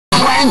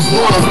bang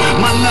blow.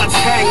 My nuts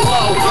hang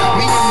low,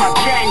 me and my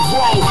gang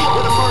roll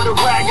with a murder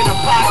rag and a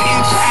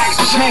 5-inch axe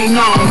chain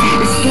on.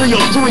 It's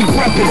 303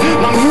 reppin',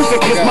 my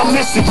music is my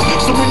message.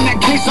 So in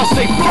that case I'll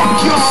say fuck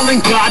y'all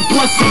and God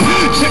bless them.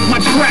 Check my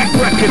track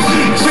record,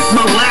 check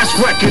my last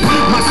record.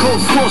 My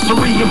cold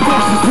sorcery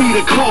forces me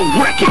to cold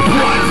wreck it.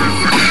 What?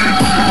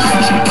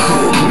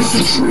 Cold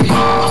wizardry.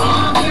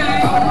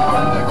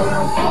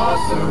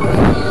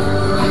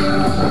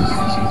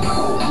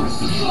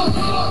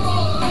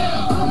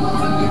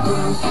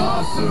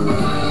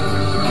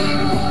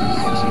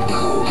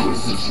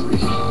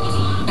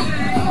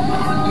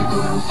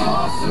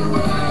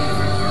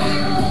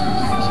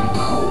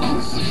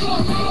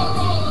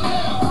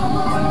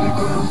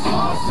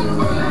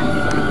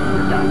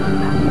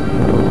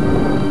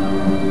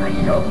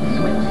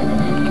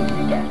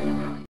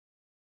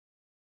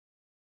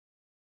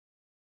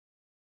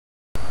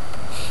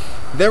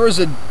 There is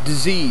a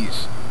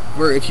disease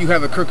where if you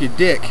have a crooked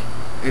dick,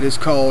 it is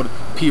called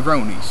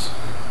Peyronie's.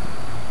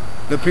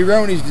 The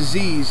Peyronie's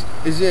disease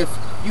is if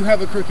you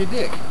have a crooked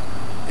dick.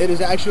 It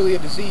is actually a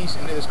disease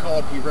and it is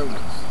called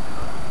Peyronie's.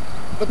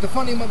 But the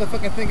funny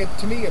motherfucking thing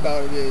to me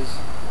about it is,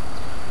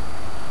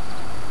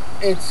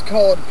 it's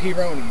called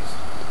Peyronie's,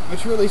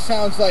 which really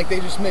sounds like they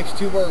just mixed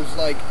two words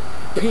like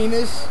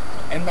penis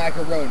and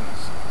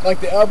macaronis. Like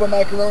the elbow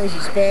macaronis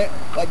is bent,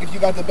 like if you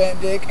got the bent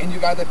dick and you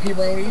got the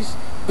Peyronie's,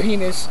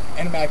 penis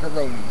and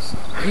macaronis.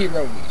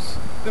 Peyronie's.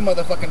 The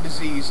motherfucking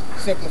disease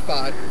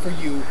simplified for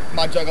you,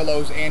 my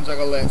juggalos and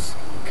juggalettes.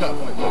 Cut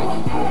one.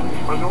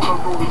 I know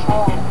that road is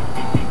wrong,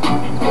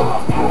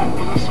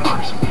 but there's a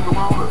crazy thing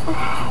about it.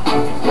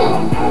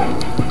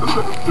 Is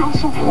that it feels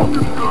so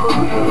fucking good.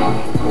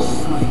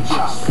 Swing,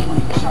 just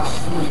swing, just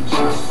swing,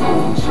 just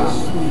swing, just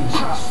swing,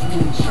 just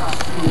swing, just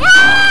swing.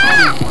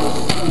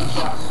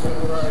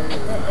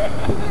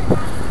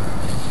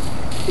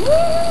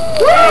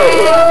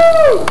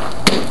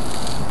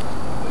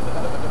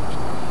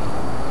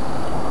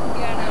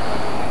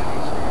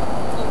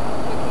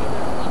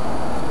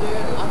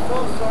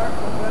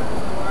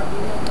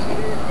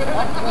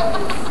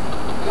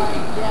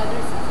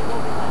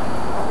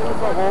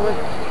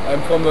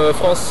 I'm from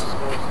France.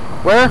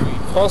 Where?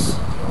 France.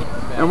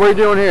 And what are you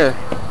doing here?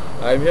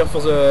 I'm here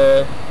for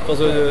the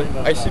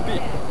ICP.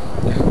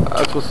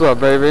 That's what's up,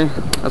 baby.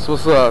 That's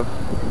what's up.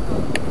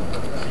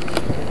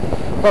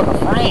 Look,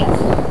 France.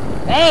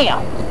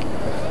 Damn!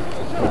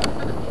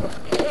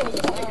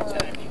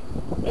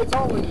 It's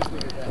always a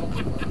sneak attack.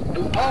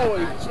 It's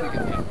always a sneak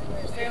attack.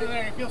 Standing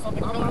there and feel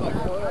something coming like,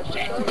 oh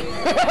shit.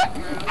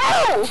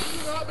 Ow!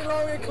 You know I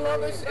belong in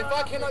Columbus if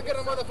I cannot get a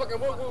motherfucking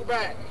woo-woo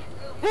back.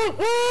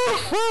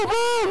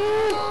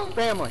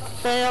 Family. Family.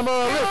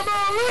 Family.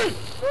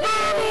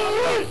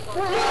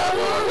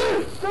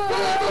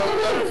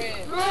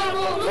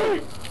 Family.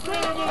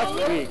 That's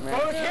big, man.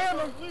 Throw the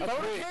camera.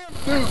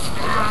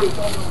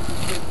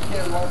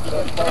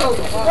 Throw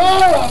the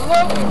camera.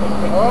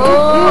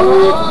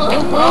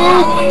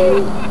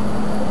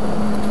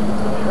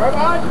 Right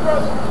behind you,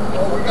 brother.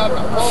 Oh, we got the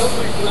whole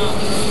thing now.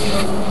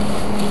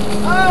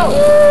 Oh!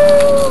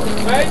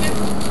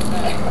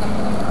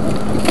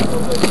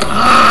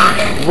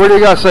 What do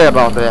you got to say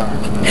about that?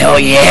 Hell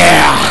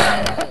yeah!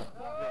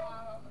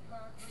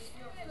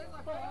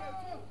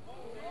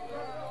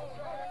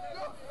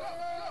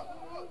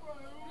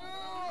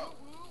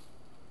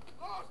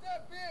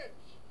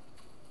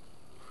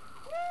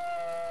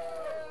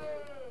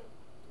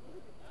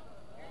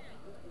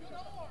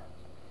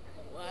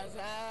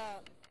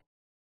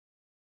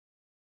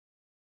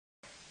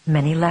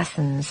 Many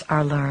lessons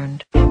are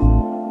learned.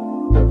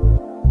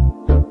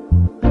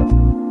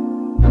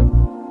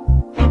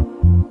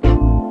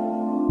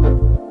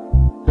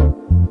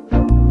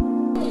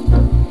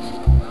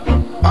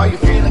 Are you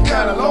feeling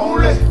kinda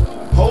lonely?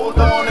 Hold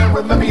on and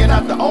remember you're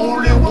not the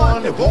only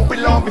one. It won't be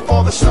long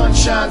before the sun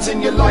shines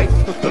in your life,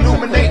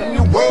 illuminating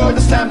your world.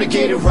 It's time to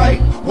get it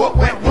right. What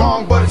went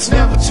wrong, but it's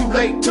never too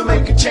late to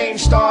make a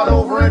change. Start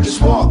over and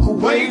just walk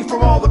away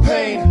from all the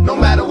pain. No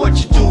matter what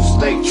you do,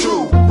 stay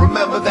true.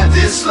 Remember that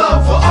this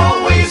love will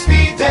always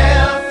be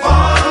there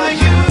for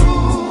you.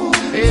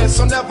 Yeah,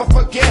 so never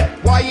forget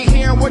why you're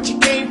here and what you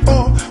came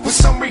for. With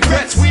some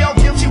regrets, we all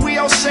guilty, we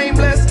all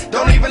shameless.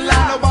 Don't even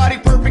lie, nobody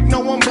perfect, no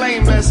one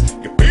blameless.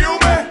 You feel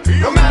me?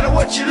 No matter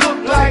what you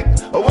look like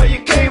or where you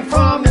came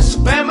from, this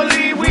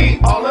family, we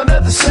all under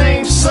the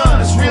same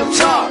sun. It's real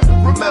talk.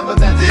 Remember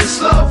that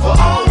this love will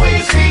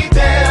always be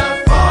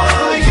there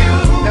for you.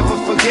 Never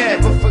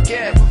forget,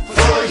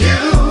 for you.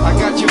 I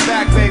got your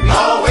back, baby.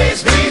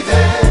 Always be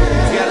there.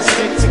 You gotta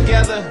stick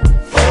together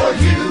for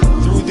you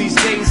through these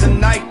days and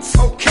nights.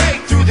 Okay,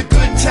 through the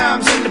good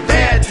times and the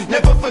bad.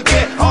 Never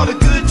forget all the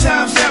good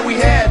times that we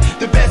had.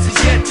 The best is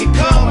yet to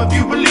come if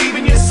you believe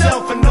in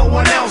yourself and no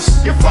one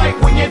else. You fight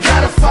when you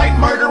gotta fight,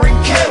 murder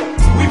and kill.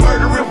 We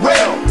murder it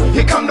well.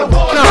 Here come the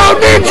war. No,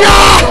 ninja!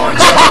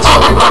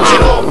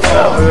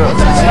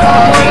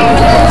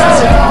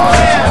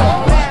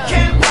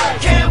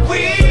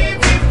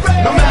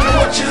 No matter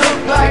what you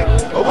look like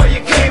or where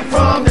you came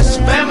from, this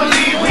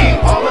family, we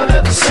all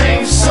under the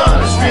same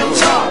sun. It's real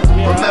talk.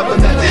 Remember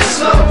that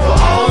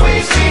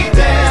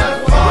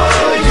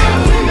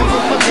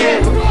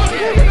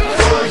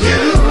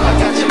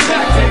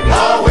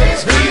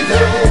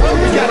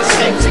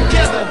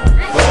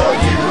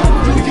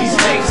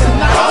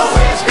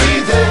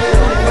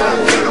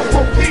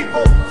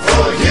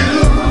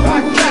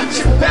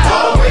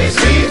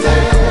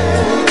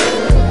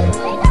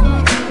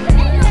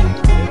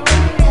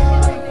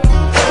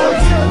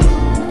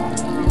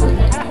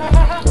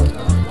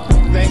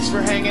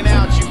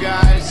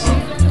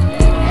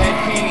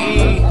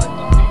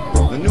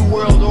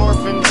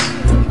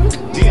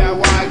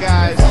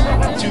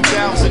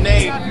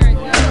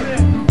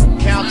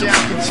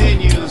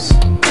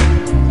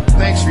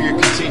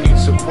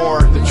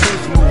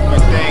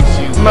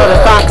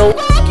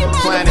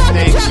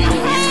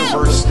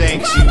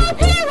thanks you.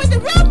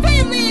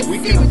 We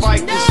can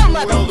fight this new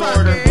world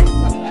order.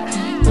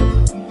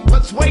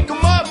 Let's wake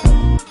them up.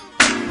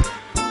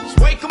 Let's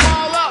wake them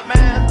all up,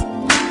 man.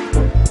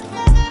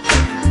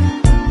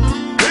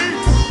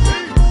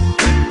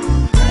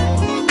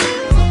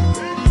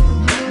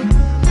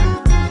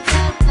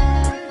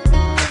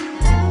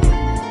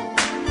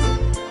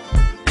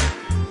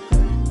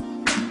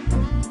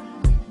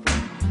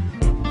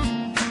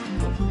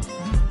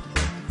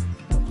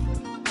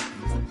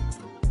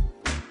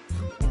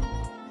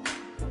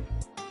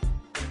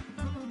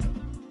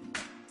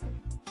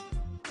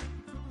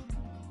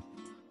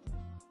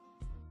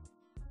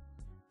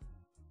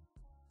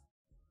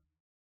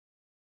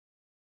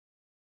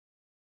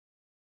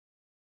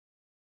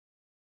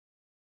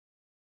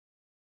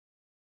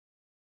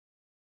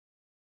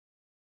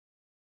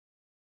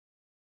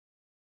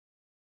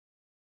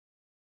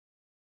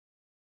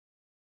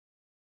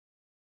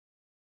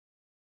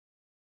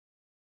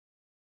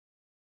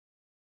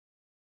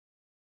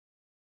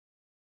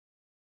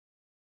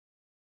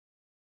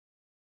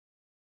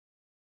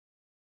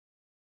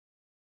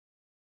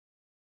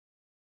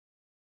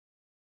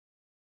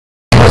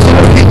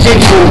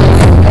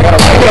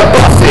 I gotta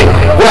bust it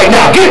right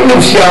now. Get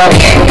loose,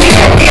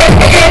 y'all.